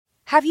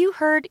Have you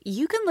heard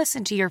you can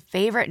listen to your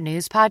favorite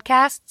news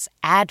podcasts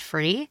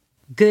ad-free?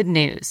 Good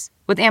news.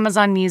 With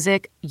Amazon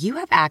Music, you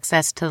have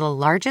access to the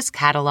largest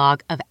catalog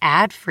of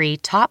ad-free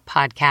top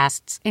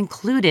podcasts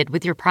included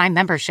with your Prime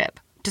membership.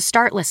 To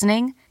start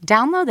listening,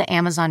 download the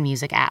Amazon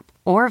Music app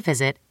or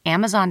visit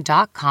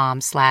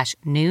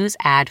amazon.com/news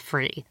ad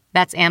free.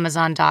 That's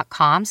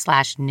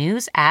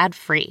amazon.com/news ad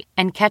free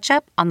and catch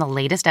up on the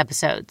latest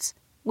episodes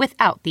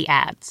without the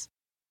ads.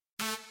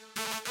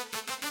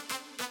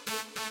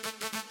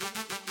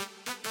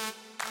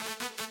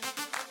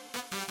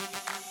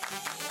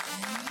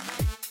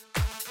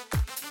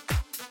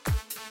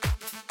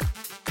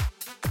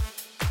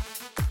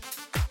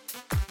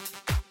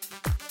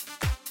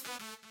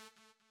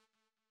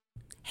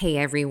 Hey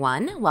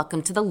everyone,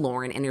 welcome to the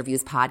Lauren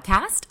Interviews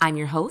podcast. I'm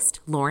your host,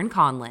 Lauren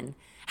Conlon.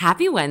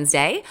 Happy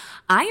Wednesday.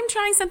 I am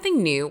trying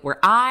something new where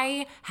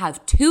I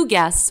have 2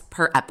 guests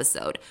per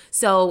episode.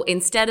 So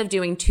instead of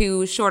doing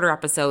 2 shorter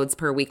episodes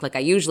per week like I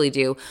usually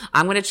do,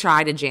 I'm going to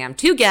try to jam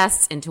 2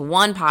 guests into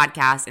one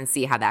podcast and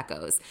see how that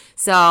goes.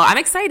 So I'm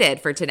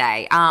excited for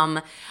today.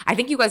 I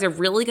think you guys are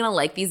really going to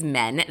like these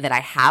men that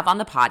I have on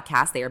the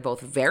podcast. They are both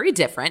very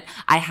different.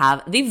 I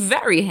have the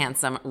very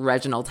handsome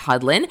Reginald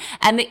Hudland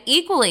and the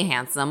equally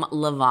handsome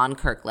Levon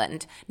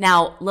Kirkland.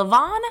 Now,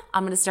 Levon,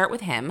 I'm going to start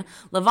with him.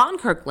 Levon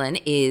Kirkland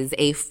is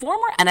a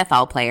former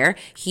NFL player.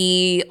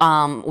 He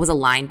was a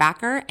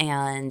linebacker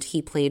and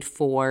he played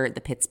for the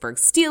Pittsburgh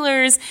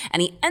Steelers,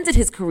 and he ended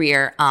his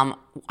career I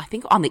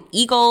think on the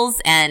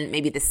Eagles and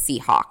maybe the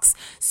Seahawks.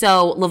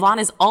 So Levon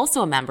is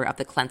also a member of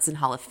the Clemson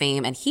Hall of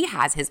Fame, and he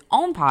has his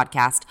own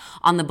podcast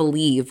on the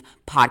Believe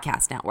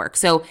podcast network.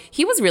 So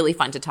he was really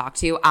fun to talk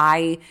to.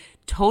 I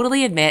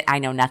totally admit I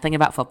know nothing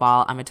about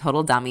football. I'm a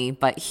total dummy,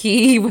 but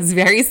he was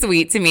very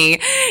sweet to me,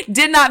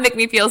 did not make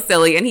me feel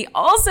silly. And he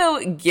also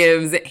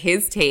gives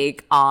his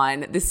take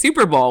on the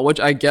Super Bowl, which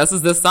I guess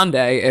is this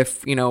Sunday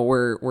if, you know,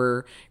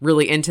 we're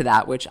really into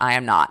that, which I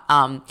am not.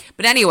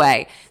 But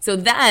anyway, so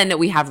then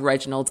we have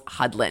Reginald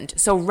Hudland.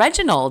 So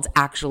Reginald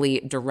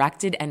actually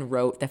directed and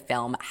wrote the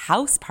film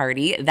House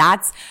Party. I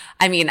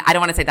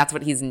don't want to say that's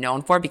what he's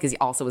known for, because he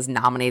also was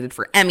nominated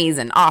for Emmys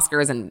and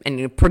Oscars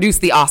and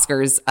produced the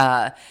Oscars,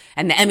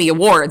 and the Emmy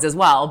Awards as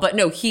well. But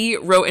no, he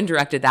wrote and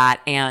directed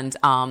that. And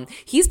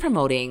he's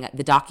promoting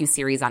the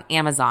docuseries on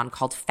Amazon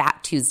called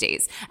Fat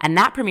Tuesdays. And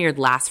that premiered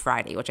last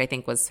Friday, which I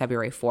think was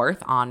February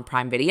 4th on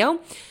Prime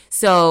Video.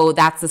 So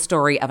that's the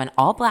story of an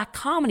all-black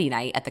comedy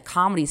night at the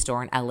Comedy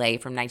Store in LA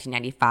from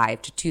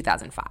 1995 to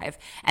 2005.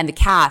 And the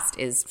cast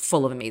is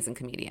full of amazing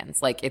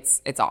comedians. Like, it's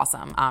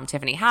awesome.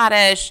 Tiffany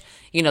Haddish,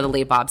 the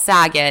late Bob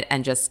Saget,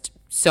 and just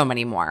so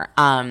many more.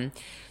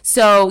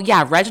 So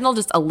yeah, Reginald,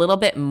 just a little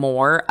bit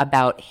more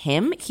about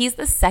him. He's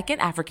the second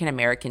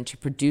African-American to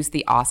produce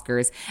the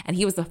Oscars, and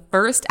he was the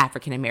first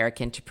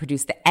African-American to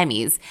produce the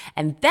Emmys.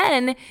 And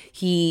then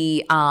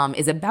he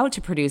is about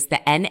to produce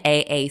the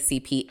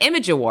NAACP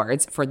Image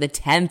Awards for the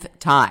 10th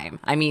time.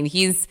 I mean,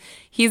 he's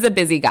a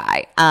busy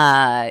guy.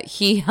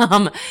 He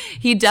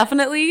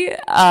definitely,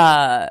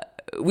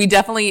 we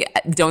definitely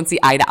don't see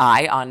eye to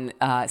eye on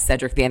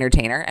Cedric the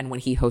Entertainer. And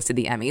when he hosted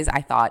the Emmys, I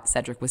thought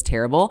Cedric was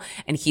terrible,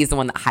 and he's the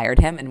one that hired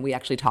him. And we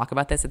actually talk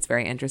about this. It's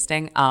very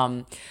interesting.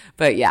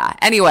 But yeah,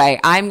 anyway,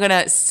 I'm going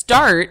to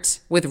start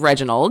with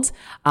Reginald.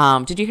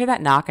 Did you hear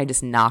that knock? I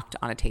just knocked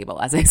on a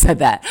table as I said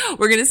that.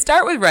 We're going to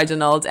start with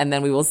Reginald, and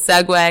then we will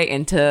segue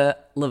into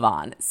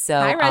Levon. So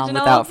Hi, Reginald.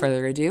 Without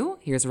further ado,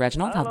 here's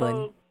Reginald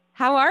Hudland.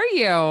 How are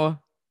you? I'm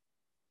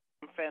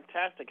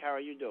fantastic. How are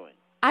you doing?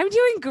 I'm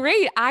doing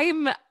great.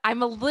 I'm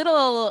a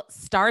little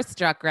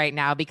starstruck right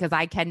now because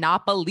I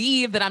cannot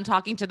believe that I'm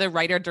talking to the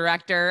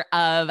writer-director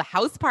of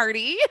House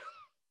Party.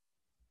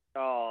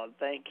 Oh,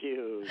 thank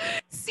you.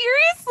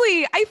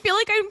 Seriously, I feel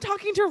like I'm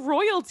talking to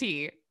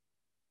royalty.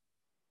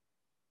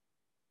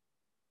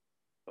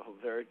 Oh,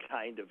 very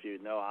kind of you.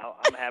 No,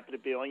 I'm happy to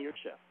be on your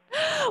show.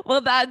 Well,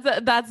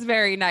 that's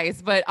very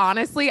nice. But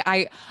honestly,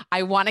 I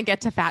want to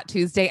get to Fat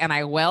Tuesday, and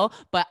I will.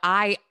 But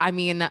I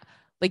mean,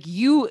 like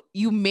you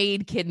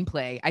made Kid and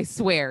Play. I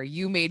swear,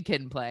 you made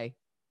Kid and Play.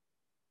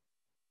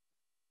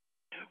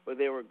 Well,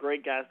 they were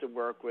great guys to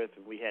work with.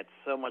 We had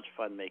so much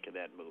fun making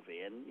that movie.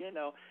 And,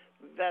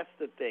 that's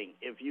the thing.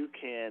 If you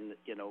can,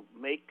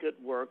 make good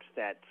works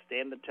that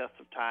stand the test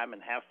of time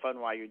and have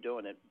fun while you're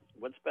doing it,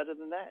 what's better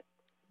than that?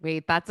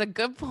 Wait, that's a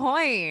good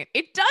point.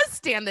 It does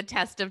stand the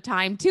test of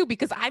time, too,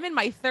 because I'm in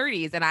my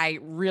 30s and I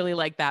really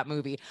like that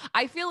movie.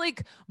 I feel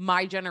like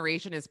my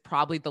generation is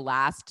probably the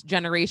last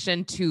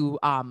generation to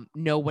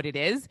know what it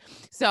is.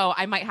 So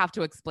I might have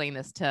to explain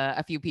this to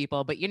a few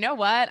people. But you know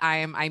what?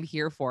 I'm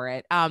here for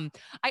it. I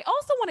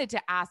also wanted to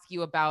ask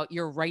you about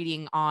your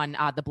writing on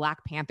the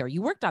Black Panther.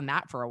 You worked on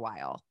that for a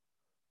while.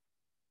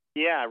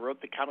 Yeah, I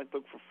wrote the comic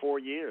book for 4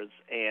 years,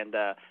 and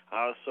I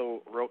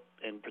also wrote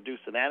and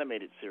produced an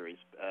animated series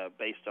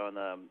based on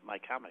my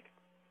comic.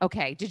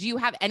 Okay. Did you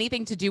have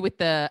anything to do with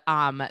the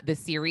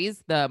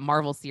series, the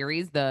Marvel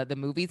series, the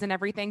movies and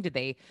everything? Did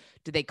they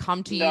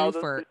come to you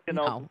for?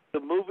 No, the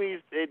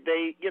movies.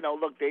 They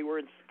look, they were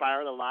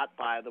inspired a lot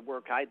by the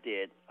work I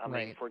did. I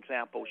mean, for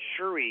example,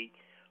 Shuri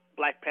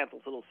Black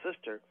Panther's little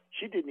sister,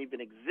 she didn't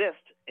even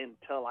exist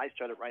until I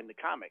started writing the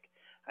comic.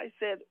 I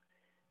said,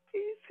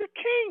 he's a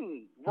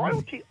king.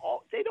 Royalty,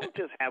 they don't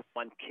just have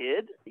one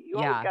kid. You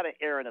always got an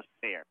heir and a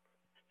spare.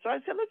 So I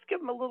said, let's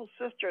give him a little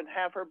sister and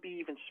have her be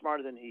even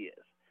smarter than he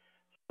is.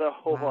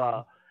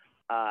 So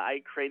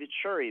I created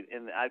Shuri,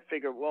 and I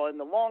figured, well, in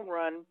the long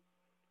run,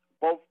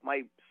 both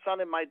my son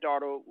and my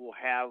daughter will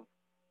have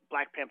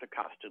Black Panther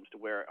costumes to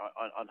wear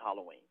on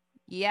Halloween.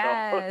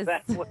 Yes.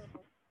 So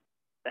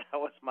that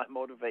was my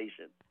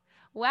motivation.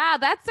 Wow,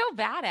 that's so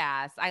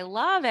badass. I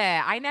love it.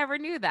 I never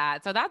knew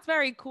that. So that's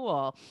very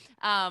cool.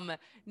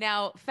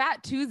 Now,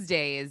 Fat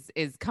Tuesday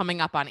is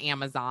coming up on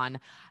Amazon.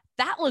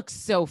 That looks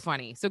so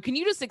funny. So can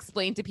you just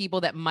explain to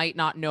people that might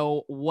not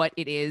know what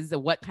it is,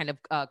 what kind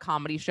of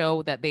comedy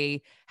show that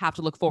they have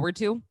to look forward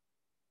to?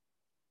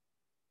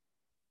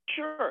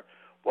 Sure.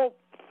 Well,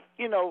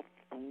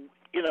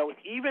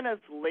 even as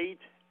late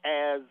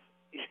as,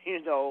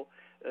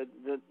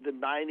 the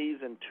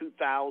 90s and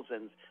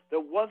 2000s, there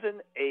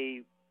wasn't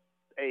a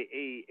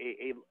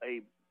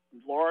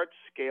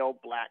large-scale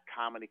black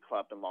comedy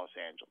club in Los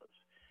Angeles.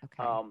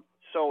 Okay.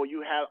 So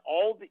you had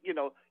all the,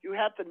 you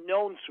had the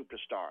known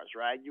superstars,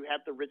 right? You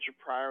had the Richard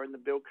Pryor and the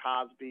Bill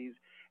Cosbys,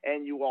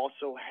 and you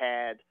also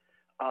had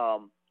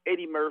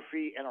Eddie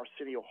Murphy and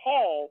Arsenio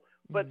Hall.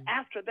 But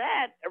after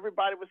that,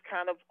 everybody was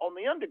kind of on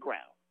the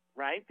underground,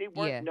 right? They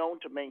weren't known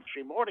to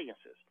mainstream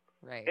audiences.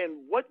 Right.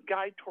 And what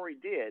Guy Torry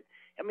did,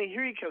 I mean,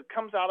 here he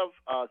comes out of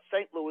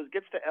St. Louis,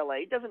 gets to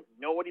L.A., doesn't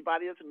know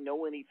anybody, doesn't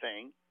know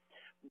anything,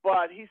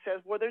 but he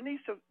says, well, we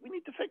need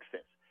to fix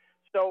this.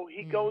 So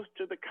he goes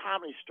to the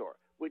Comedy Store,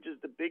 which is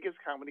the biggest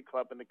comedy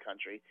club in the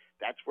country.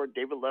 That's where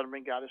David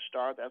Letterman got his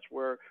start. That's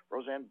where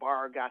Roseanne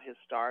Barr got his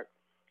start.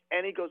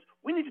 And he goes,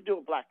 we need to do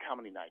a black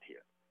comedy night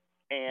here.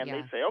 And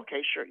they say,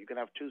 okay, sure, you can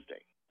have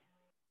Tuesday.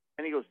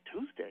 And he goes,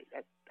 Tuesday?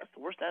 That's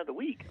the worst night of the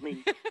week. I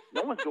mean,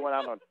 no one's going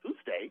out on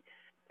Tuesday.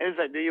 And he's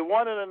like, do you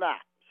want it or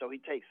not? So he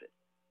takes it.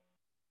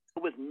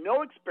 With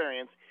no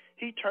experience,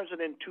 he turns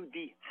it into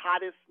the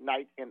hottest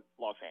night in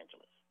Los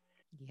Angeles.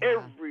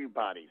 Yeah.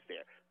 Everybody's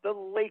there. The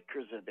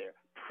Lakers are there.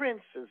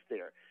 Prince is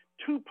there.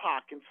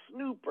 Tupac and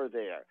Snoop are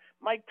there.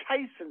 Mike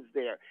Tyson's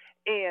there.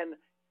 And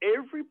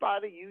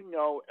everybody you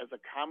know as a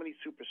comedy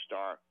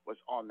superstar was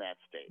on that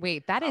stage.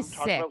 Wait, that is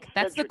sick.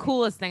 That's the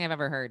coolest thing I've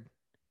ever heard.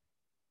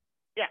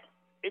 Yeah.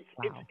 It's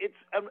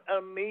an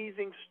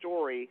amazing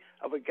story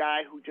of a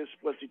guy who just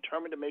was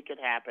determined to make it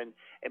happen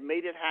and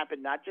made it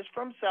happen not just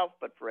for himself,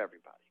 but for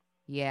everybody.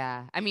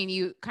 Yeah. I mean,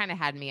 you kind of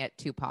had me at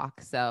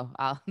Tupac, so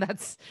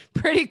that's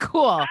pretty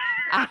cool.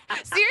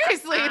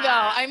 Seriously, though.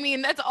 I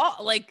mean, that's all,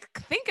 like,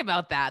 think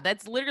about that.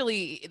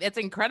 That's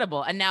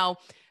incredible. And now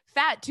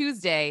Fat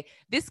Tuesday,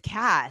 this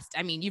cast,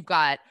 I mean, you've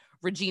got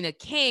Regina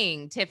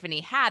King,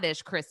 Tiffany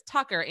Haddish, Chris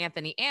Tucker,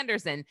 Anthony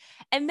Anderson.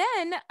 And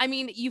then, I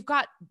mean, you've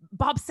got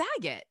Bob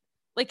Saget.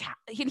 Like,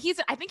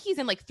 I think he's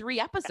in like 3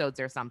 episodes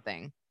or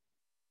something.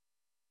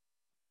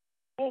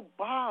 Well,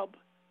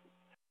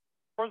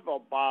 first of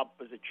all, Bob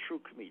was a true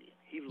comedian.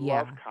 He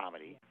loved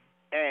comedy.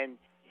 And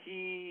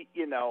he,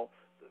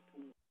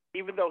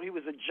 even though he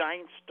was a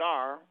giant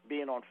star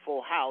being on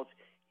Full House,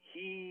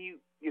 he,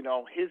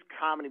 his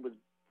comedy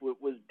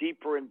was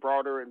deeper and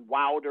broader and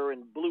wilder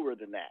and bluer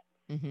than that.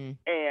 Mm-hmm.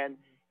 And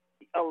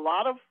a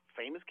lot of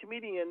famous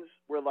comedians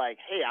were like,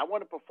 hey, I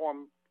want to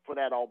perform for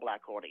that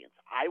all-black audience.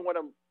 I want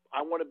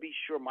to be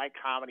sure my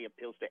comedy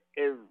appeals to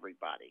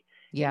everybody.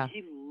 Yeah. And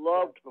he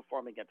loved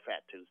performing at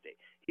Fat Tuesday.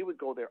 He would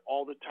go there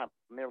all the time.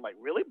 And they were like,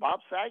 really, Bob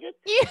Saget?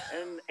 Yeah.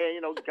 And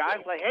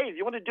guys like, hey, if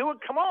you want to do it,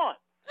 come on.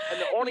 And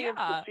the audience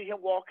would see him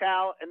walk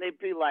out, and they'd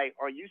be like,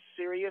 are you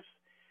serious?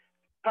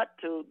 Cut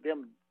to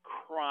them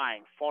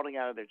crying, falling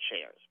out of their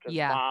chairs, because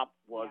Bob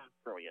was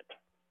brilliant.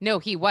 No,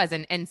 he was.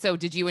 And so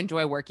did you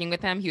enjoy working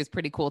with him? He was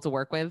pretty cool to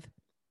work with.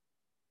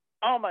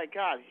 Oh, my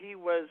God. He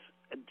was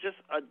just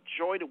a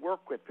joy to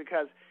work with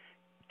because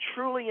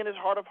truly in his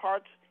heart of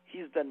hearts,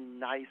 he's the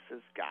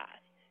nicest guy.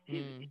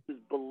 He's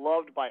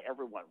beloved by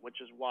everyone,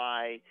 which is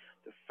why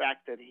the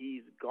fact that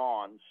he's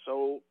gone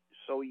so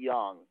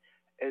young,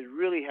 it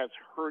really has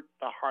hurt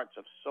the hearts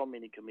of so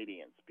many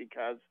comedians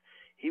because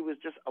he was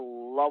just a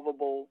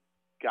lovable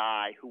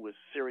guy who was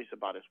serious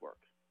about his work.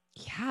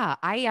 Yeah,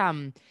 I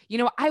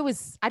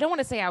don't want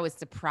to say I was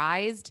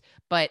surprised,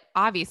 but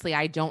obviously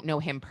I don't know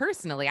him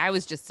personally. I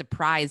was just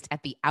surprised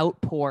at the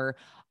outpour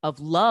of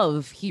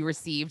love he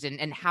received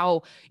and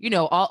how,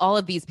 all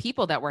of these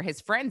people that were his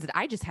friends that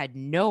I just had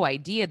no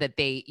idea that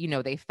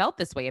they felt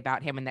this way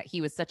about him and that he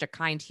was such a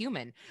kind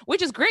human,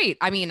 which is great.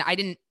 I mean, I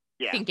didn't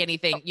think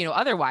anything,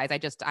 otherwise.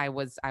 I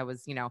was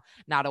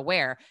not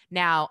aware.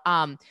 Now,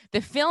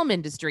 the film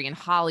industry in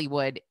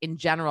Hollywood in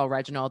general,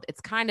 Reginald, it's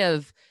kind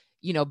of,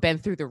 been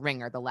through the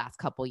ringer the last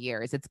couple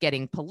years. It's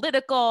getting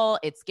political.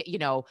 It's,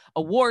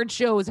 award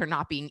shows are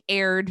not being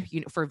aired,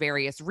 for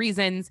various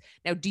reasons.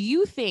 Now, do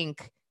you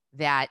think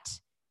that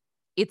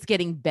it's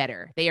getting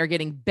better? They are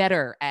getting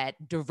better at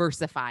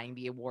diversifying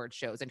the award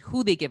shows and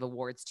who they give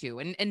awards to.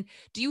 And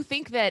do you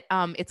think that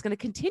it's going to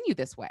continue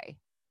this way?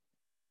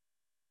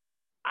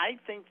 I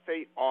think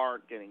they are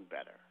getting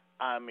better.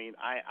 I mean,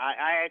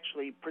 I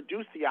actually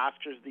produced the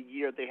Oscars the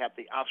year they had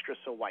the Oscars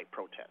So White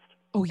protest.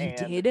 Oh, you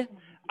and did?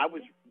 I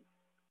was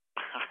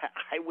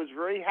I was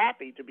very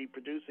happy to be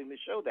producing the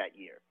show that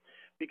year,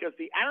 because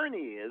the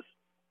irony is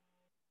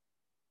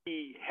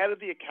the head of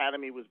the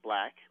Academy was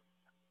black.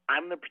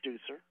 I'm the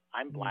producer.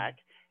 I'm black.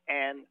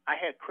 And I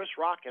had Chris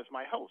Rock as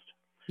my host.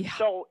 Yeah.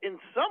 So in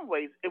some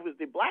ways, it was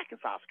the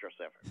blackest Oscars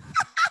ever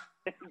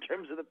in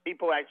terms of the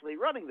people actually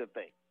running the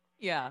thing.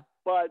 Yeah.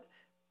 But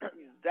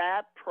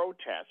that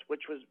protest,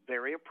 which was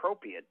very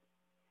appropriate,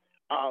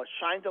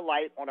 shined a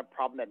light on a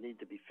problem that needed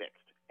to be fixed.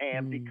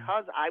 And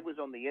because I was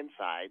on the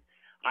inside,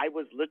 I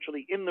was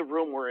literally in the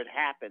room where it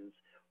happens,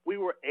 we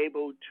were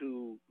able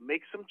to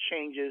make some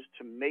changes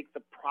to make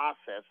the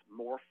process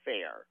more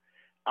fair.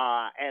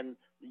 And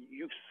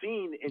you've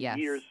seen in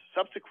years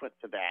subsequent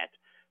to that,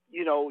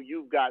 you know,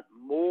 you've got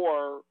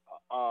more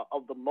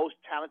of the most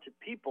talented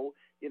people,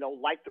 you know,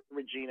 like the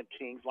Regina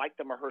Kings, like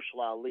the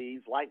Mahershala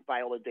Ali's, like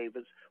Viola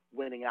Davis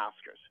winning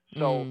Oscars.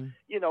 So,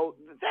 you know,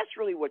 that's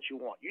really what you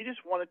want. You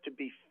just want it to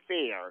be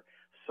fair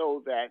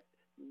so that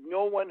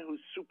no one who's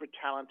super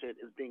talented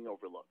is being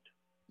overlooked.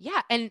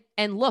 Yeah.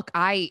 And look,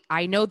 I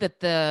know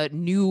that I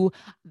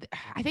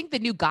think the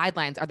new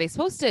guidelines, are they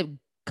supposed to,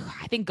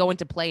 I think, go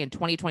into play in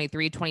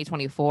 2023,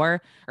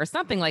 2024 or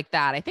something like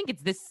that. I think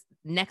it's this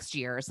next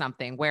year or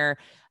something where,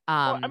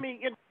 well, I mean,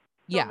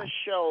 on the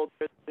show,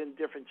 there's been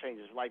different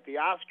changes. Like the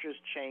Oscars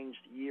changed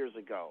years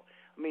ago.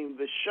 I mean,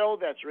 the show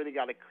that's really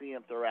got to clean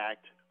up their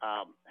act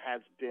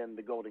has been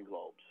the Golden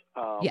Globes.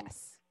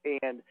 Yes.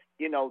 And,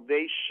 you know,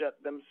 they've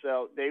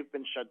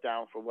been shut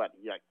down for what,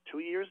 like 2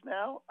 years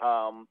now?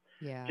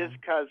 Just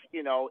because,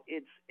 you know,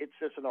 it's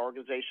just an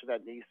organization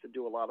that needs to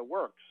do a lot of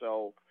work.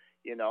 So,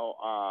 they've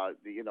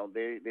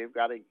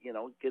got to, you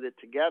know, get it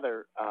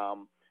together.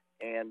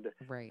 And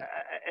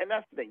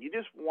that's the thing. You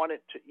just want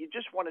it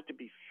to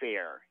be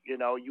fair. You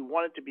know, you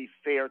want it to be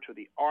fair to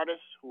the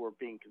artists who are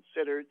being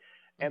considered,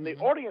 and the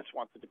audience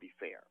wants it to be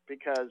fair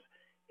because,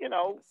 you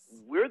know,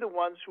 we're the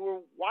ones who are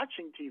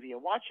watching TV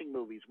and watching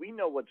movies. We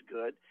know what's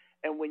good,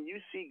 and when you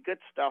see good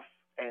stuff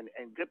and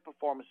good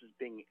performances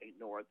being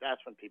ignored,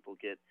 that's when people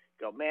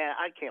go, man,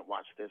 I can't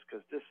watch this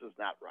because this is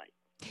not right.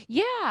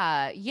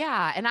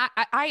 Yeah. And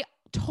I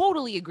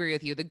totally agree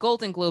with you. The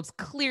Golden Globes,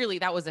 clearly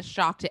that was a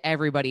shock to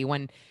everybody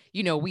when,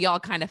 you know, we all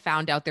kind of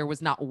found out there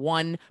was not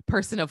one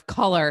person of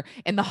color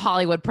in the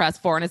Hollywood press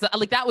for. And it's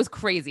like, that was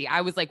crazy.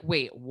 I was like,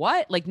 wait,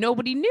 what? Like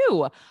nobody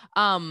knew.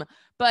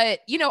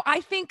 But, you know,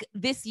 I think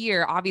this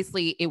year,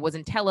 obviously it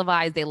wasn't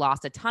televised. They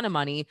lost a ton of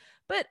money,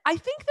 but I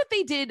think that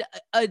they did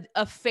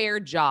a fair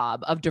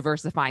job of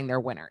diversifying their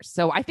winners.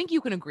 So I think you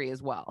can agree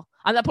as well.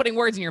 I'm not putting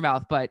words in your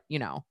mouth, but you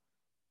know.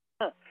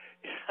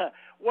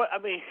 Well, I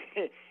mean,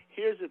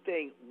 here's the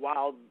thing.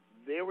 While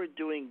they were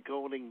doing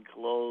Golden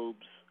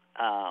Globes,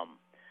 I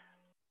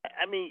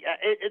mean,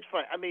 it's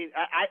funny. I mean,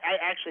 I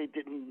actually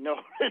didn't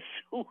notice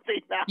who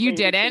they nominated. You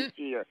didn't? This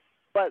year.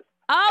 But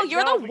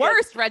you're the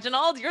worst,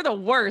 Reginald. You're the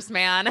worst,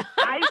 man.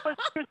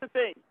 Here's the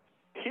thing.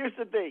 This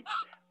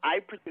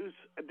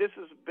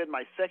has been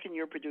my second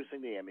year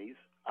producing the Emmys,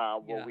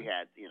 where we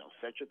had, you know,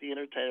 Cedric the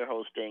Entertainer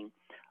hosting.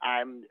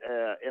 I'm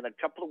in a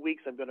couple of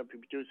weeks, I'm going to be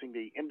producing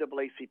the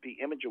NAACP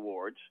Image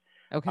Awards,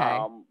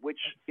 which,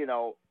 you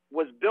know,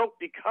 was built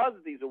because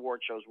these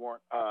award shows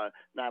weren't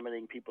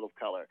nominating people of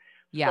color.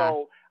 Yeah.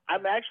 So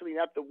I'm actually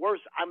not the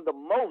worst. I'm the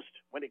most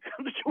when it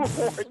comes to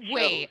award shows.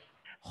 Wait,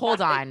 hold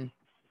on.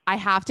 I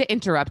have to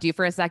interrupt you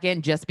for a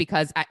second just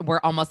because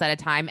we're almost out of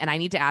time. And I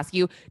need to ask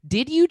you,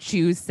 did you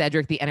choose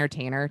Cedric the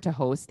Entertainer to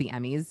host the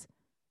Emmys?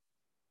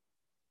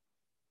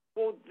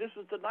 Well, this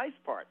is the nice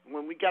part.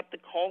 When we got the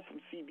call from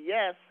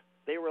CBS,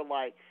 they were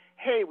like,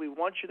 hey, we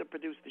want you to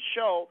produce the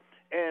show,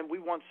 and we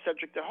want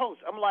Cedric to host.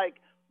 I'm like,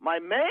 my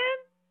man?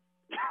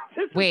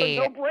 This is a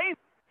no-brainer.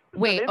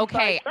 Wait,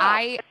 okay.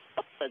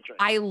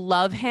 I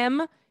love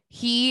him.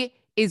 He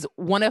is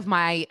one of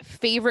my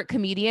favorite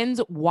comedians.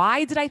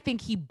 Why did I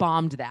think he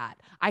bombed that?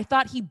 I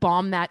thought he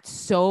bombed that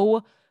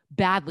so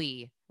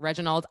badly,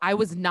 Reginald. I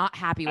was not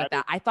happy with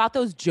that. I thought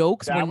those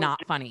jokes were not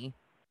funny.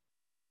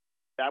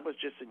 That was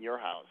just in your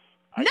house.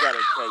 I got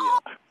to tell you.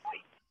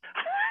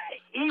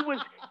 He was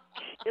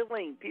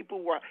killing.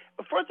 People were.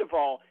 First of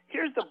all,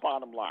 here's the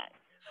bottom line.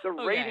 The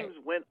ratings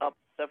went up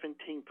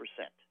 17%.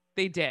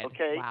 They did.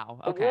 Okay? Wow.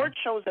 Okay. Award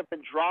shows have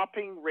been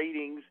dropping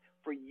ratings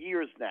for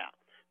years now.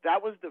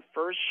 That was the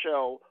first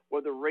show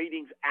where the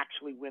ratings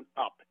actually went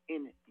up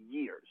in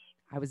years.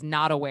 I was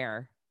not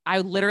aware.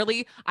 I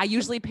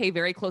usually pay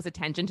very close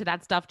attention to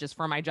that stuff just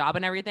for my job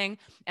and everything.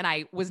 And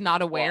I was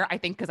not aware, I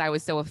think, because I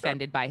was so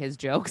offended by his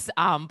jokes.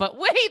 But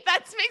wait,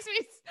 that makes me,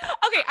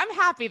 okay, I'm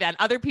happy then.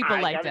 Other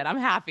people liked it. I'm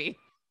happy.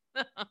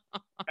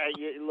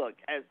 Look,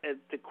 as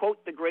to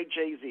quote the great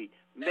Jay-Z,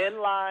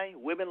 men lie,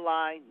 women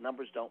lie,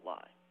 numbers don't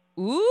lie.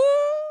 Ooh,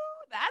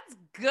 that's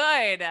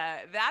good.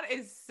 That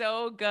is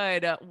so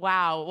good.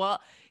 Wow. Well,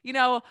 you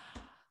know,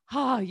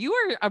 Oh, you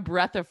are a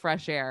breath of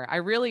fresh air. I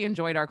really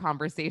enjoyed our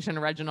conversation,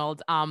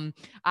 Reginald.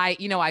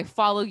 I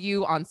follow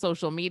you on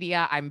social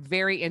media. I'm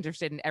very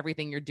interested in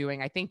everything you're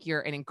doing. I think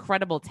you're an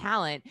incredible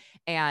talent,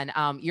 and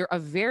you're a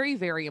very,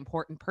 very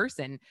important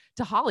person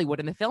to Hollywood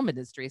and the film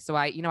industry. So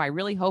I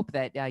really hope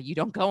that you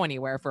don't go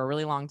anywhere for a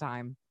really long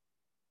time.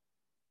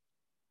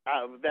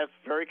 That's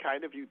very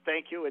kind of you.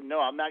 Thank you. And no,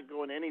 I'm not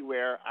going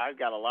anywhere. I've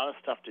got a lot of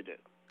stuff to do.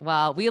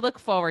 Well, we look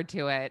forward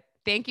to it.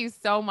 Thank you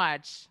so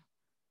much.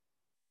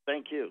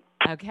 Thank you.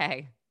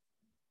 Okay.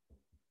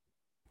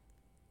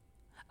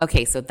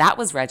 Okay, so that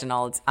was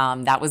Reginald.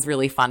 That was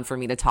really fun for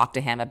me to talk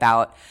to him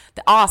about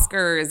the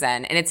Oscars.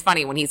 And it's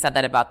funny when he said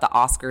that about the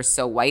Oscars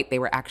so white, they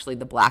were actually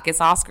the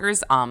blackest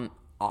Oscars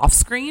off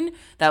screen.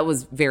 That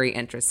was very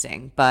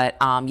interesting. But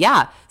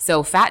yeah,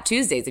 so Fat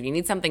Tuesdays, if you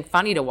need something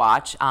funny to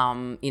watch,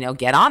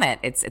 get on it.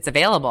 It's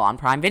available on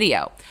Prime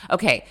Video.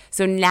 Okay,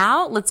 so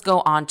now let's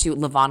go on to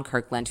Levon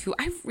Kirkland, who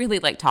I really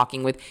like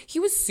talking with. He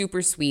was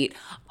super sweet.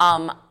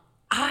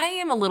 I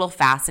am a little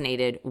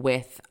fascinated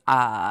with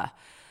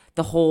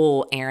the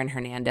whole Aaron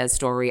Hernandez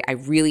story. I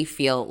really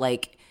feel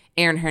like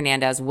Aaron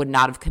Hernandez would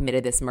not have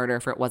committed this murder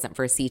if it wasn't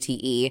for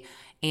CTE.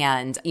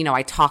 And,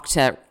 I talked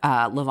to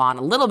Levon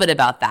a little bit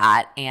about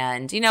that.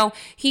 And,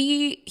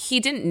 he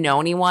didn't know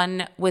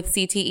anyone with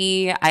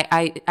CTE,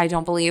 I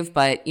don't believe,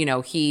 but,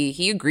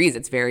 he agrees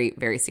it's very,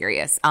 very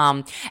serious.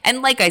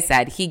 And like I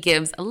said, he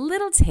gives a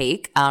little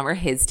take or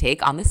his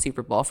take on the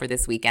Super Bowl for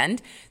this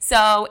weekend.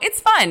 So it's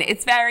fun.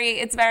 It's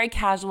very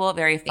casual,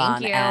 very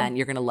fun. And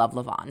you're going to love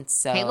Levon.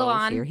 So hey,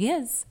 Levon. Here he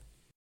is.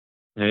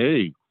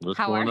 Hey, what's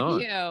going on?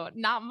 How are you?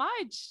 Not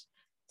much.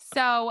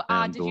 So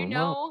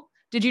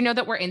did you know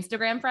that we're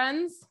Instagram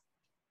friends?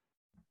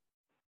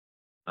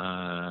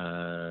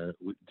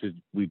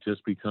 Did we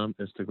just become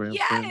Instagram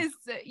friends?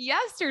 Yes,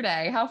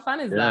 yesterday. How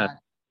fun is that?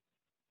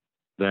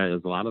 That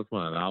is a lot of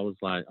fun. I was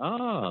like,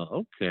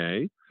 oh,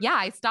 okay. Yeah,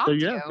 I stalked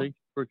you. Thank you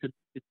for connecting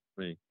with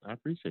me. I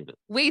appreciate it.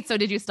 Wait, so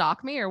did you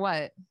stalk me or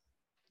what?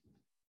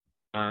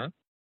 Huh?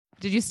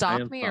 Did you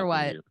stalk me or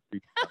what?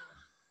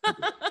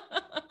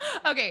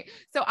 Okay,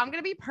 so I'm going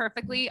to be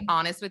perfectly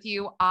honest with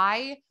you.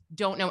 I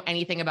don't know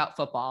anything about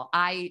football.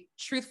 I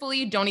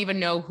truthfully don't even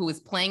know who is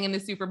playing in the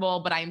Super Bowl,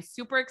 but I am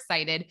super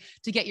excited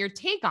to get your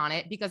take on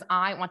it because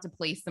I want to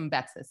place some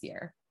bets this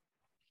year.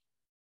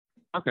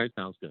 Okay,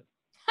 sounds good.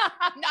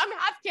 I'm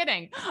half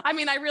kidding. I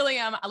mean, I really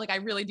am. Like, I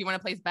really do want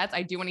to place bets.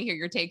 I do want to hear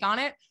your take on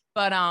it,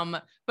 but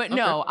okay.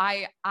 No,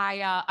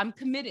 I'm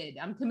committed.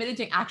 I'm committed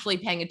to actually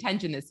paying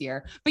attention this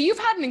year. But you've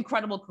had an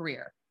incredible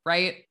career,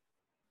 right?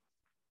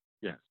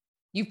 Yes.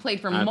 You've played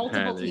for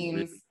multiple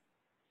teams.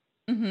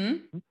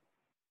 Mm-hmm.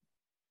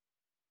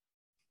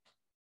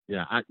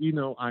 Yeah, I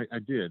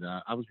did.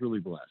 I was really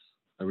blessed.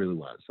 I really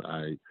was.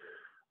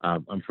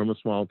 I'm from a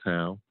small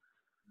town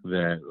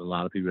that a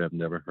lot of people have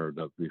never heard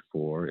of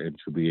before, and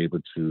to be able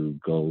to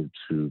go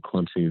to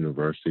Clemson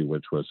University,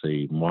 which was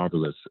a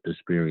marvelous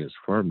experience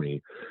for me,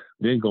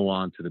 then go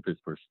on to the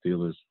Pittsburgh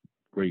Steelers,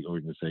 great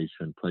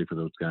organization, play for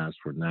those guys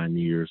for 9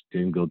 years,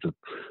 then go to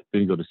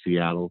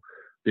Seattle,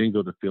 then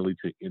go to Philly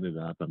to end it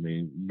up. I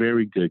mean,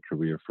 very good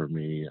career for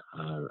me.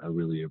 I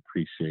really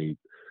appreciate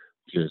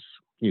just,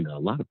 a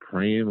lot of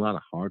praying, a lot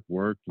of hard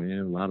work, man,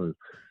 a lot of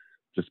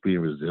just being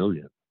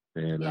resilient.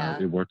 And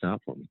it worked out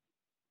for me.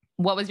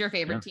 What was your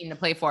favorite team to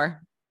play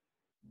for?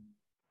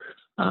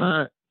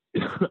 Obviously,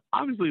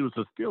 it was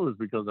the Steelers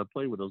because I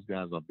played with those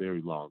guys a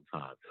very long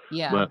time.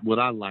 Yeah. But what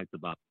I liked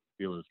about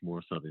the Steelers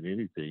more so than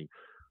anything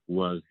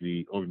was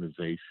the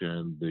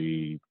organization,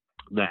 the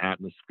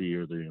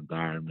atmosphere, the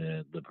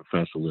environment, the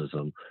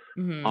professionalism,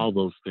 all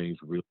those things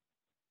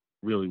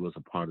really was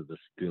a part of the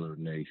Steeler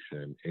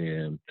Nation.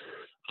 And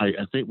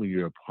I think when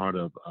you're a part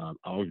of an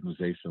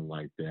organization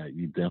like that,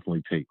 you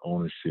definitely take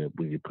ownership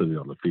when you put it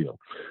on the field.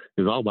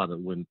 It's all about it.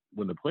 When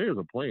the players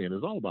are playing,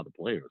 it's all about the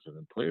players, and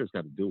the players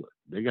got to do it.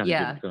 They got to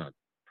get it done.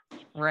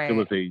 Right. There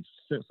was a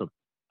sense of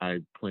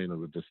pride playing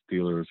with the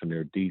Steelers and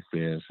their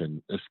defense, and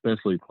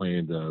especially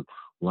playing the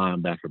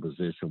linebacker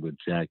position with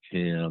Jack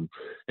Ham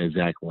and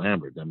Zach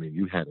Lambert. I mean,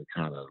 you had to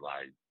kind of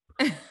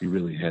you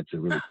really had to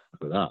really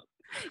put it up.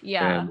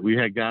 Yeah. And we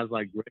had guys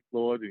like Greg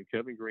Lloyd and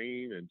Kevin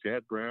Green and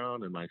Chad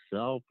Brown and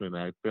myself, and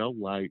I felt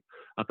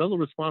a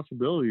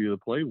responsibility to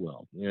play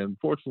well. And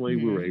fortunately,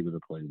 we were able to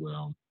play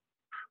well.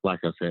 Like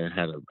I said, I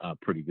had a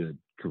pretty good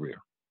career.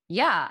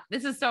 Yeah,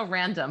 this is so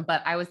random,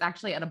 but I was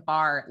actually at a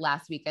bar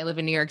last week. I live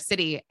in New York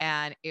City,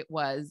 and it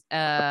was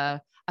a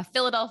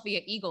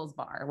Philadelphia Eagles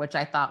bar, which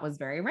I thought was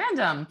very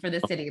random for the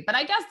city. But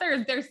I guess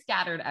they're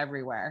scattered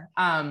everywhere.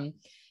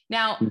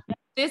 Now,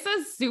 this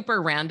is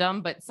super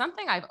random, but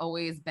something I've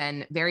always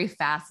been very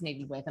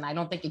fascinated with, and I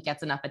don't think it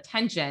gets enough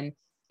attention,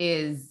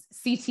 is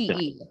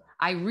CTE.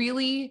 I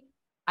really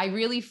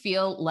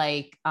feel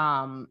like,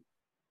 guys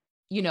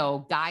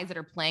that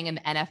are playing in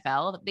the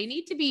NFL, they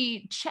need to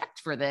be checked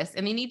for this,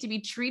 and they need to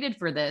be treated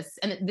for this.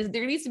 And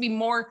there needs to be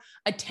more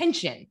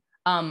attention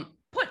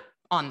put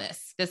on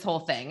this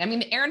whole thing. I mean,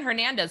 the Aaron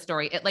Hernandez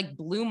story, it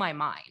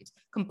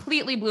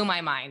completely blew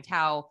my mind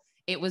how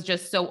it was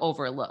just so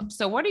overlooked.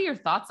 So what are your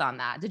thoughts on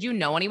that? Did you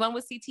know anyone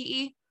with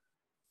CTE?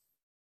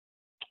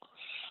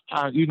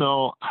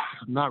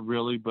 Not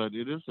really, but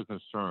it is a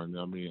concern.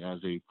 I mean, as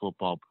a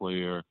football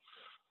player,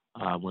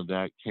 when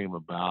that came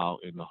about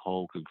and the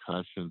whole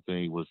concussion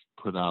thing was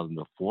put out in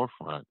the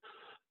forefront,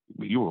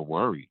 you were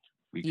worried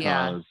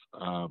because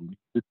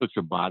you put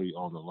your body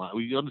on the line.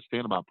 Well, you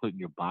understand about putting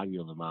your body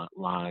on the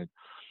line,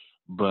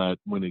 but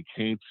when it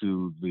came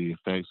to the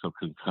effects of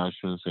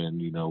concussions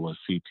and, what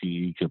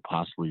CTE could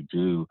possibly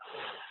do,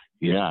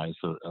 it's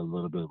a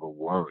little bit of a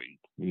worry.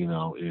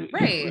 It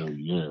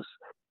really is.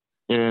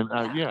 And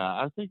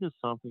I think it's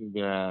something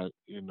that,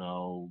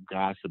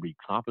 guys should be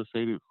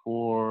compensated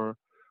for.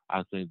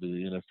 I think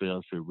the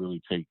NFL should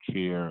really take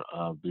care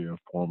of their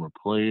former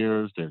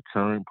players, their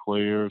current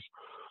players.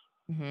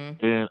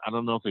 Mm-hmm. And I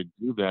don't know if they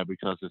do that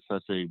because it's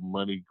such a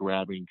money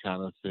grabbing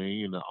kind of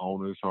thing. And the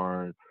owners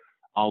are,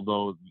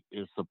 although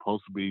it's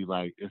supposed to be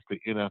like it's the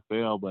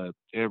NFL, but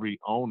every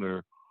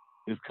owner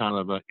is kind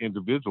of an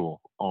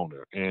individual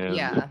owner,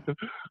 and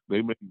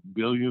they make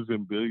billions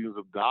and billions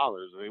of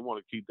dollars, and they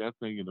want to keep that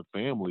thing in the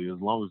family as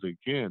long as they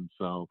can.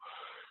 So,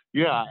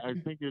 I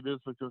think it is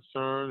a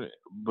concern,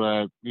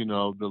 but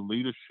the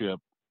leadership,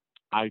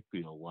 I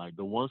feel like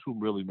the ones who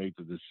really make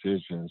the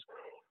decisions,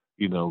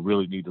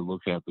 really need to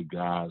look at the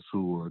guys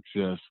who are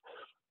just,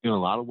 in a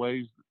lot of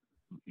ways,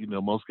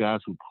 most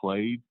guys who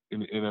played in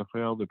the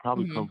NFL, they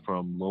probably come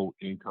from low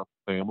income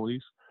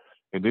families,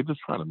 and they're just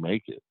trying to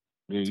make it.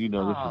 This is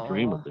a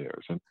dream of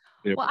theirs, and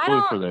they're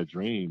pulling for that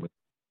dream.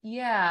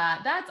 Yeah,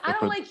 I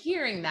don't like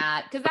hearing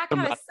that because that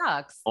kind of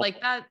sucks. Like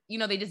that,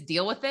 they just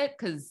deal with it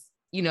because,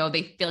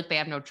 they feel like they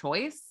have no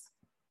choice.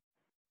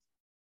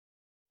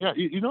 Yeah,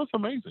 it's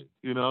amazing.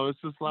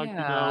 It's just like,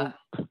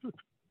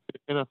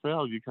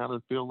 NFL, you kind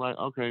of feel like,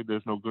 okay,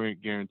 there's no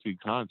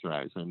guaranteed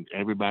contracts, and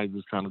everybody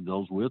just kind of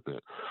goes with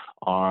it.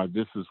 Or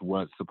this is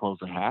what's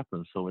supposed to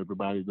happen, so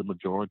everybody, the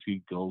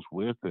majority, goes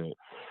with it.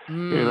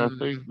 And I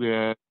think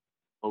that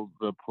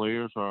the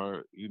players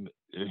are,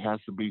 it has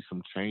to be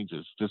some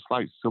changes, just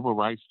like civil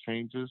rights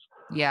changes.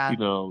 Yeah.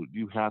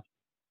 You have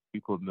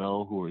people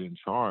know who are in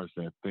charge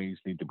that things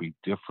need to be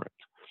different,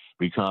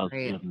 because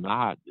if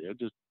not,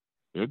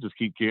 they'll just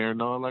keep carrying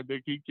on like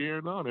they keep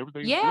carrying on.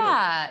 Everything's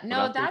good.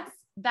 No,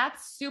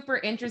 that's super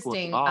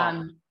interesting.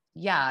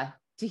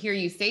 To hear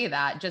you say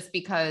that, just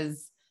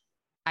because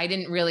I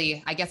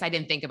guess I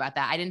didn't think about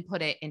that. I didn't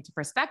put it into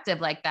perspective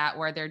like that,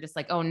 where they're just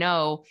like, oh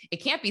no, it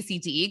can't be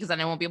CTE because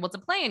then I won't be able to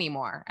play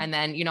anymore. And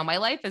then, my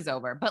life is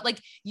over. But like,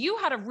 you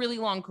had a really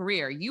long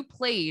career. You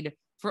played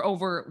for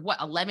over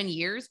 11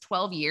 years,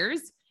 12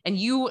 years. And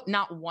you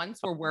not once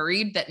were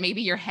worried that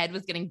maybe your head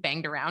was getting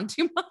banged around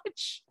too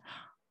much.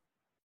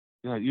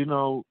 Yeah,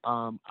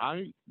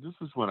 this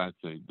is what I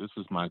think. This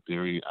is my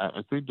theory.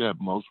 I think that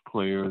most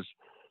players,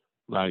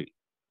 like,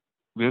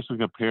 there's a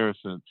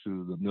comparison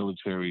to the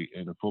military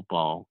and the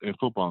football. And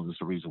football is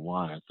the reason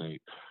why, I think,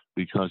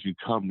 because you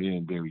come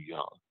in very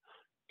young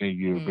and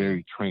you're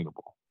very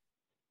trainable.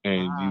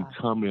 And you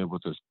come in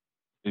with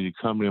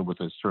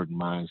a certain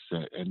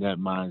mindset. And that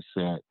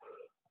mindset,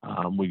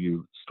 when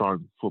you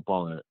start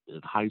football at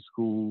high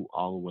school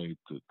all the way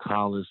to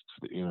college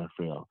to the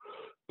NFL,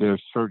 there are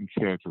certain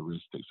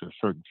characteristics or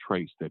certain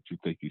traits that you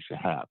think you should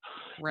have.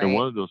 Right. And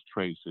one of those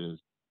traits is,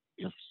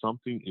 if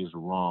something is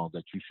wrong,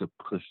 that you should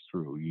push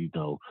through. You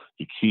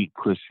keep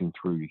pushing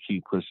through,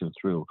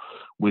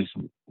 which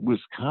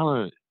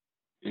kind of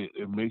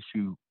it makes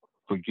you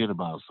forget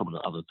about some of the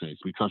other things,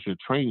 because your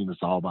training is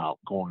all about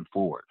going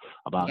forward,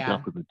 about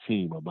helping the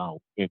team,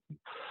 about winning.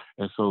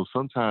 And so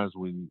sometimes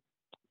when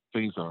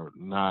things are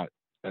not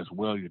as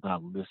well, you're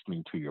not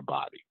listening to your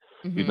body.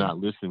 Mm-hmm. You're not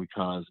listening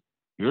because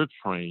you're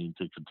trained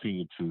to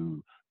continue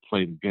to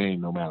play the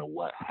game no matter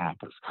what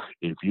happens.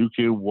 If you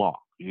can walk,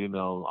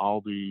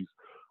 all these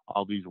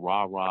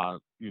rah-rah,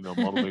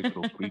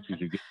 motivational speeches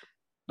you get.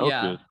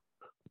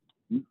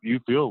 You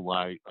feel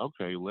like,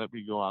 okay, let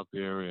me go out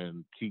there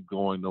and keep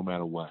going no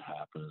matter what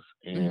happens.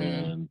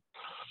 And,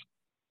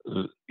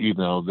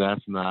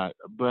 that's not,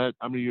 but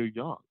I mean, you're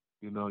young,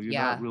 you're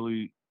not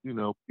really,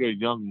 you're a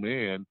young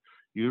man,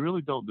 you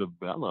really don't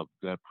develop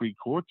that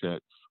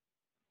pre-cortex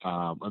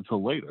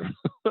until later.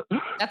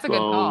 That's a good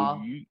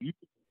call.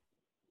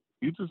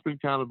 You've just been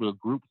kind of a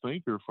group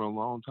thinker for a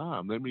long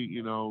time. Let me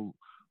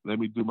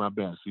do my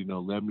best.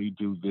 Let me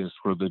do this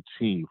for the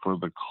team, for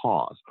the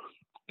cause.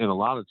 And a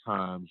lot of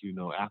times,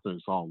 after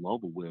it's all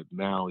over with,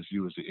 now it's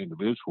you as an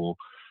individual,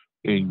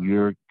 and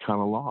you're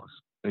kind of lost,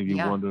 and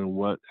you're wondering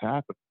what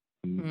happened.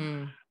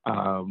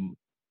 And,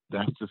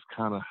 that's just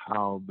kind of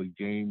how the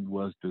game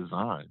was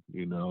designed,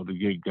 to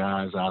get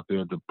guys out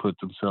there to put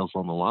themselves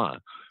on the line.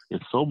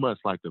 It's so much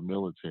like the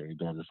military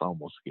that it's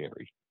almost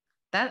scary.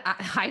 That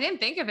I didn't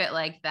think of it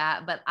like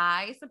that, but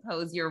I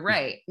suppose you're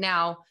right.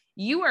 Now,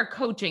 you are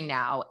coaching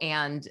now,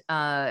 and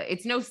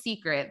it's no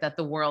secret that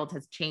the world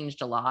has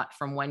changed a lot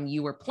from when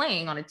you were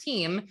playing on a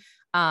team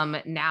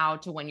now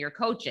to when you're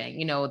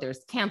coaching.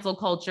 There's cancel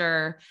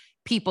culture.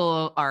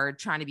 People are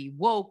trying to be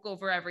woke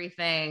over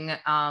everything.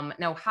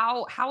 Now,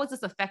 how has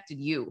this affected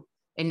you?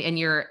 in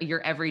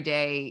your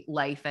everyday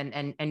life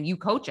and you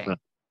coaching?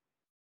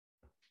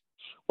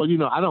 Well,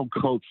 I don't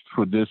coach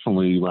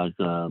traditionally like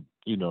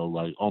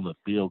like on the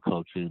field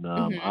coaching.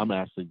 I'm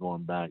actually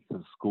going back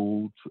to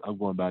school. I'm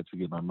going back to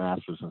get my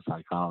master's in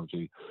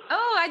psychology.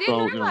 Oh, I didn't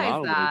So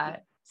realize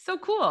that. So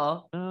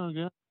cool.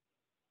 Yeah.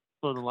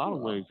 So in a lot of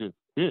ways, it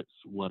fits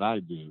what I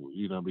do,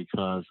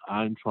 because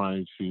I'm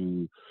trying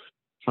to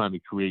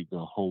create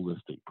the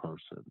holistic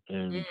person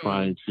and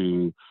trying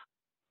to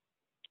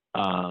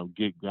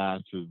get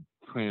guys to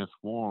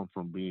transform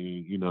from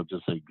being,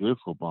 just a good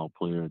football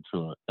player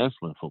to an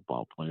excellent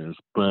football players.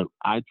 But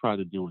I try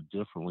to do it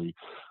differently,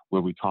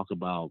 where we talk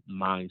about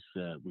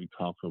mindset, we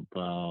talk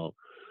about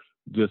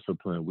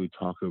discipline, we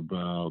talk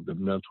about the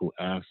mental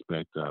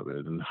aspect of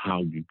it and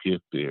how you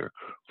get there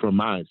from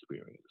my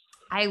experience.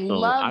 I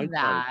love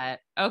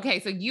that.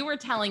 Okay, so you were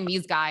telling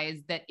these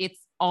guys that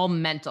it's all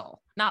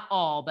mental. Not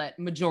all, but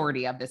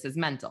majority of this is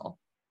mental.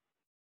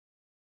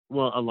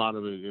 Well, a lot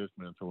of it is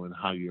mental and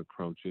how you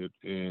approach it,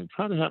 and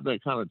try to have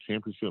that kind of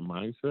championship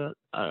mindset.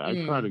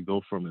 I try to go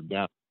from it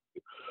that.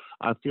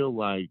 I feel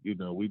like,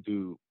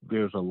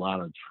 there's a lot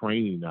of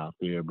training out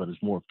there, but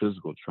it's more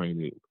physical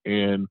training.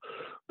 And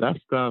that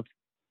stuff,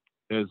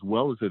 as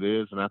well as it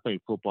is, and I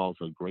think football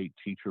is a great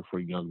teacher for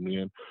young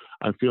men,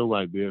 I feel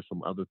like there's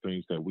some other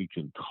things that we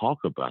can talk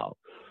about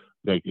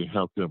that can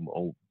help them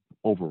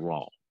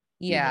overall.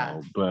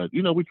 Yeah. But,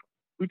 we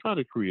try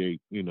to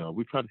create,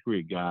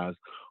 guys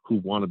who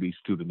want to be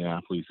student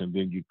athletes, and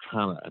then you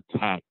kind of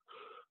attack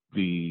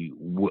the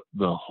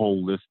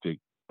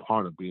holistic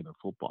part of being a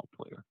football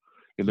player.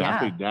 And I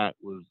think that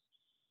was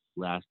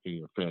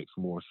lasting effects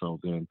more so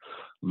than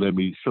let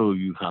me show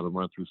you how to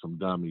run through some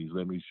dummies.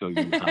 Let me show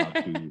you how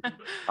to.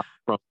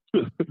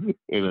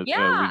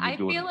 I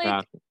feel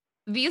like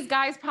these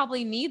guys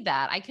probably need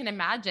that. I can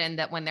imagine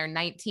that when they're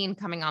 19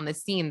 coming on the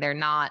scene, they're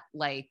not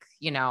like,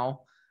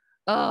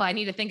 oh, I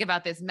need to think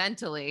about this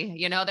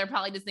mentally. They're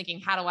probably just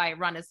thinking, how do I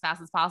run as fast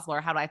as possible,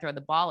 or how do I throw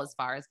the ball as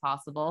far as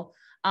possible?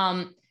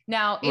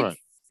 Now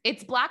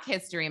it's Black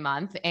History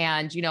Month,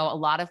 and a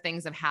lot of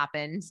things have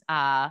happened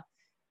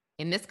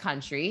in this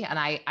country, and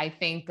I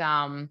think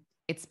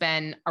it's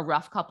been a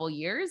rough couple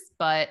years,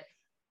 but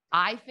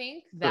I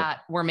think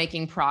that we're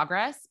making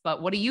progress.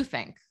 But what do you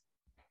think?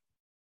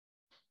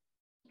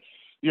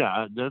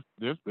 Yeah,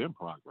 there's been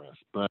progress,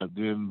 but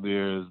then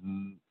there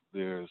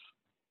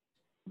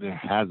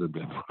hasn't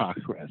been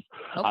progress.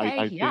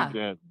 Okay,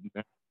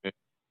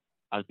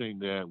 I think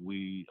that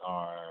we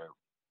are.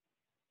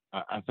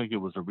 I think it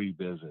was a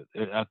revisit.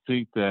 I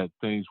think that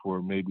things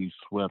were maybe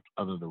swept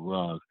under the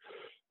rug,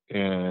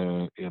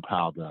 and it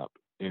piled up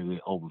and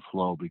it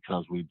overflowed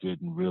because we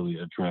didn't really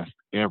address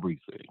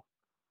everything.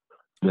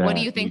 What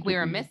do you think we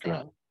were missing?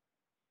 Addressed.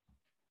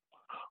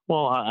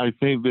 Well, I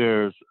think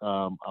there's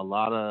a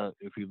lot of,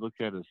 if you look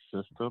at a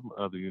system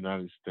of the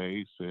United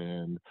States,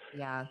 and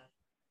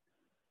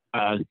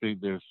I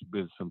think there's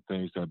been some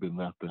things that have been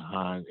left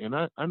behind. And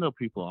I know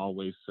people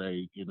always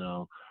say,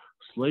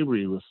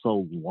 slavery was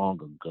so long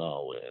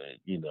ago and,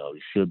 you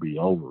should be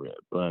over it.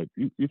 But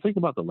you think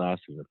about the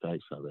lasting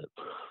effects of it.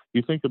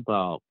 You think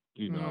about,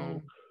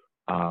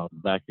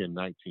 back in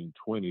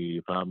 1920,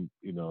 if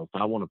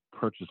I want to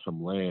purchase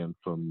some land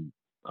from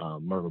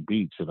Myrtle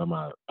Beach and I'm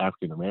an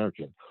African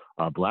American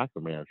or Black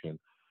American,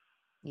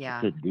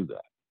 I couldn't do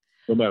that.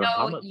 No matter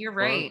how much. You're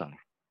right.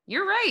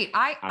 You're right.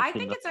 I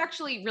think it's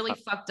actually really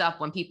fucked up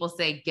when people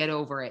say, get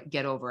over it,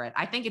 get over it.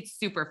 I think it's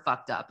super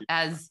fucked up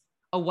as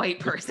a white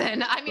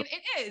person. I mean,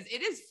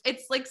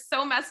 it's like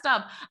so messed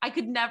up. I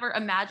could never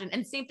imagine.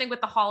 And same thing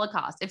with the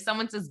Holocaust. If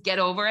someone says, get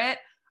over it,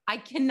 I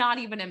cannot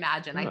even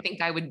imagine. I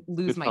think I would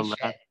lose my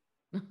shit.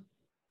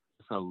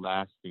 It's a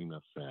lasting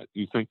effect.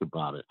 You think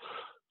about it.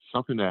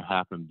 Something that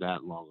happened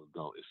that long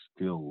ago is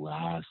still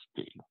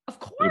lasting. Of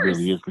course. It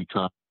really is,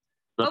 because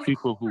the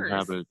people who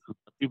have it,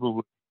 people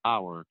with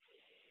power,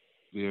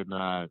 they're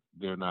not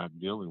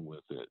dealing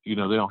with it. They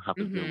don't have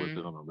to deal with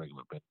it on a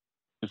regular basis.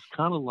 It's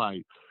kind of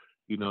like,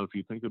 if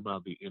you think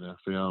about the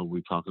NFL,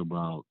 we talk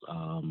about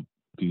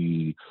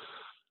the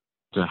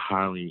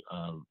hiring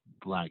of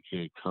Black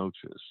head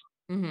coaches.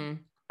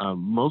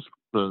 Most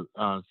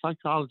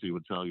psychology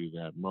would tell you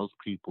that most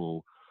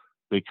people,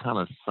 they kind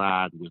of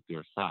side with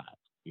their side.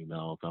 If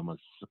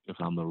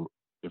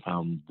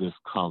I'm this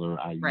color,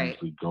 I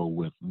usually go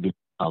with this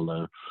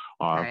color,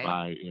 or if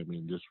I am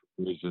in this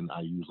religion, I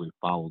usually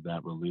follow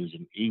that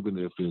religion, even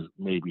if it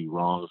may be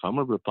wrong. If I'm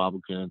a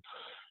Republican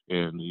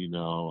and,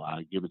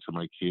 I give it to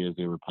my kids,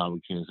 they're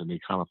Republicans, and they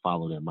kind of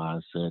follow their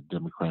mindset.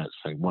 Democrats,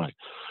 same way.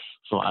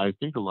 So I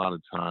think a lot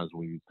of times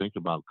when you think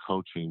about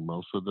coaching,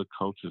 most of the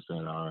coaches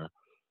that are,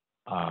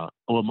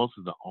 most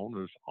of the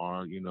owners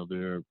are,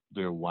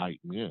 they're white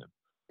men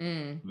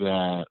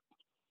that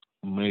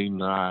may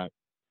not.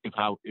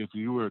 If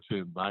you were to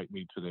invite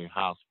me to their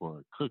house for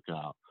a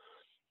cookout,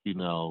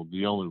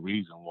 the only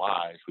reason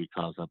why is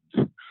because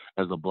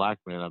as a Black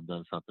man, I've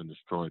done something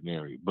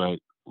extraordinary. But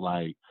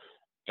like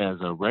as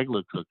a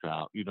regular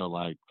cookout,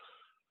 like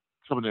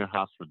coming to their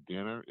house for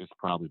dinner is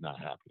probably not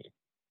happening.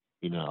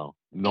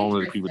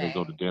 Normally the people that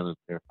go to dinner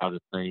there are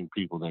the same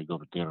people that go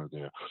to dinner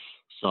there.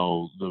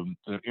 So the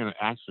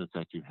interactions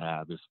that you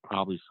have is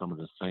probably some of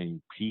the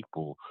same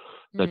people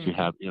that you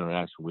have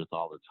interaction with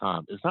all the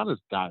time. It's not as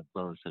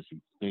diverse as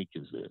you think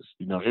it is.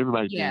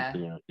 Everybody thinks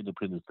they're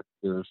independent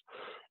thinkers.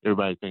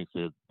 Everybody thinks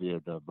they're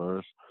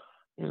diverse.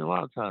 And a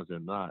lot of times they're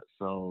not.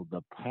 So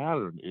the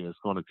pattern is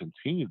going to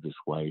continue this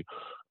way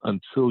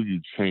until you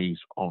change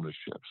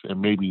ownerships and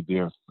maybe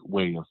their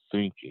way of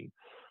thinking.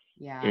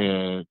 Yeah.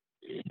 And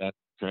that's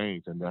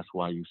changed. And that's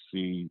why you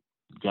see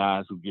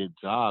guys who get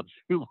jobs.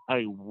 You're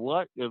like,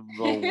 what in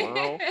the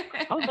world?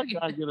 How does that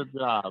guy get a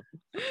job?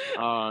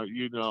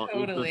 It's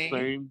the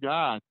same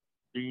guy.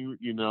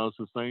 It's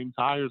the same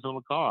tires on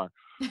the car.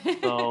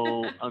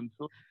 So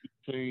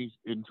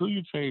until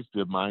you change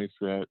the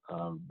mindset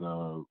of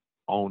the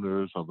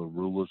owners or the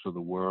rulers of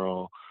the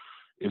world,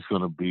 it's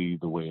going to be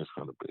the way it's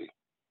going to be.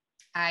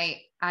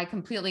 I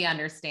completely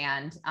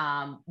understand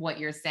what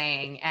you're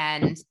saying.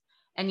 And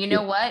you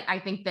know what? I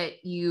think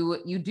that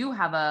you do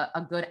have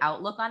a good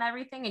outlook on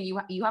everything, and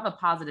you have a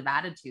positive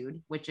attitude,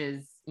 which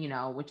is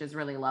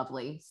really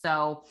lovely.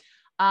 So,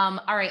 all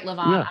right,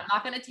 Levon, I'm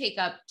not going to take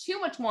up too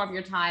much more of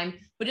your time,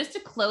 but just to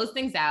close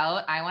things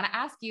out, I want to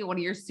ask you, what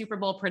are your Super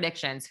Bowl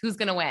predictions? Who's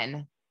going to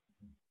win?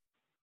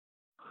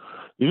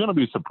 You're going to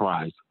be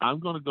surprised. I'm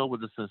going to go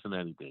with the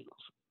Cincinnati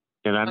Bengals.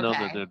 And I know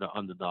that they're the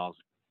underdogs,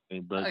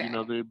 but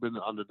they've been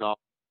the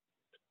underdogs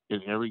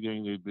in every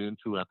game they've been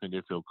to. I think they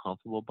feel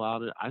comfortable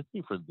about it. I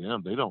think for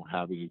them, they don't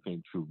have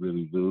anything to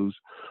really lose.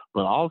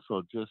 But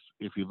also, just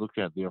if you look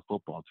at their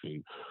football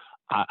team,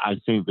 I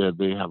think that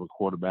they have a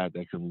quarterback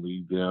that can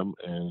lead them,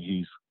 and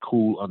he's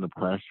cool under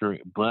pressure.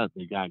 But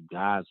they got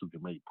guys who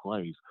can make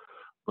plays.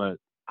 But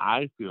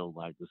I feel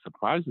like the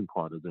surprising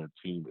part of their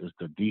team is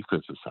the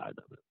defensive side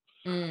of it.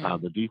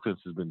 The defense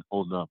has been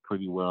holding up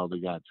pretty well. They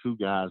got two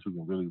guys who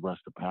can really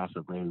rush the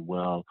passer very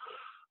well.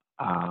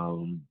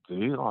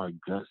 They are a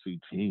gutsy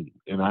team.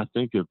 And I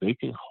think if they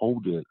can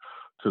hold it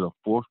to the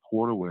fourth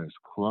quarter where it's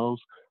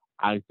close,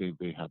 I think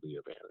they have the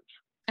advantage.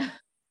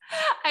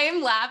 I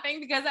am laughing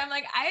because I'm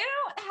like, I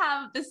don't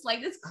have the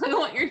slightest clue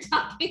what you're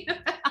talking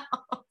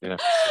about. Yeah.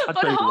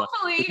 But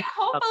hopefully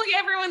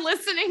everyone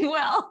listening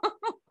will.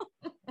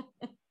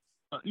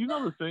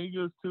 The thing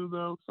is, too,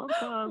 though,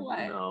 sometimes,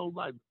 like,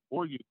 the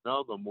more you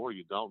know, the more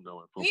you don't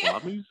know in football.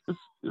 I mean, it's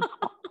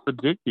hard to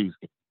predict these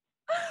games.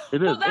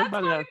 It is. Well, that's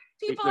why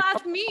people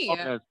ask me.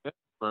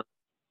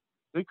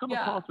 They come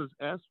across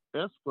as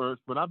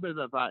experts, but I bet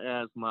if I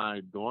ask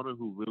my daughter,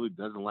 who really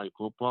doesn't like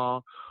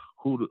football,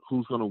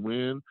 who's going to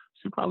win,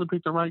 she probably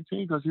picked the right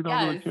team because she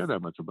don't really care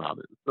that much about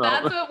it. So,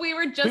 that's what we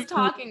were just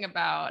talking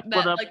about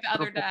the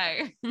other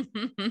day.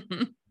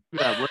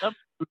 Whatever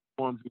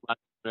forms you like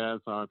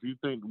best, or if you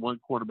think one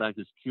quarterback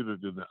is cuter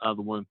than the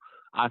other one,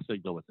 I say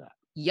go with that.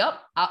 Yep.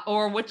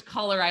 Or which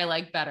color I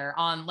like better,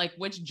 on like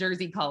which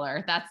jersey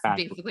color. That's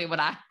basically what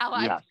I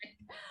think.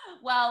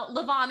 Well,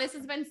 Levon, this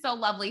has been so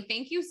lovely.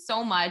 Thank you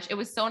so much. It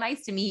was so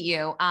nice to meet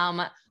you.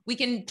 We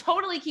can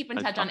totally keep in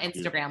touch on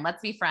Instagram.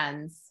 Let's be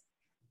friends.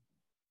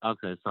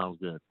 Okay. Sounds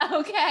good.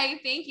 Okay.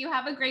 Thank you.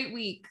 Have a great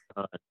week.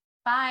 All right.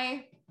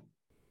 Bye.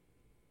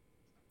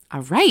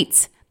 All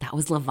right. That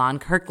was Levon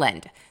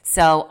Kirkland.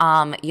 So,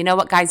 you know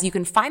what, guys? You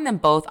can find them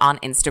both on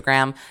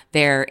Instagram.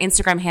 Their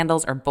Instagram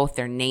handles are both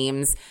their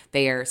names.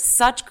 They are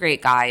such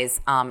great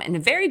guys,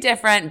 and very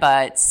different,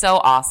 but so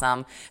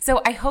awesome. So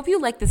I hope you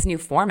like this new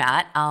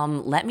format.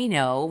 Let me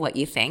know what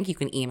you think. You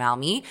can email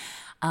me,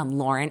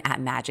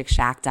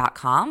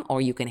 Lauren@magicshack.com,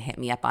 or you can hit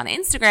me up on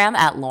Instagram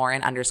at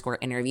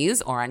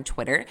Lauren_interviews, or on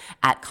Twitter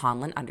at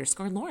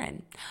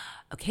Conlon_Lauren.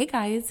 Okay,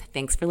 guys,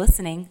 thanks for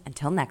listening.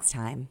 Until next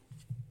time.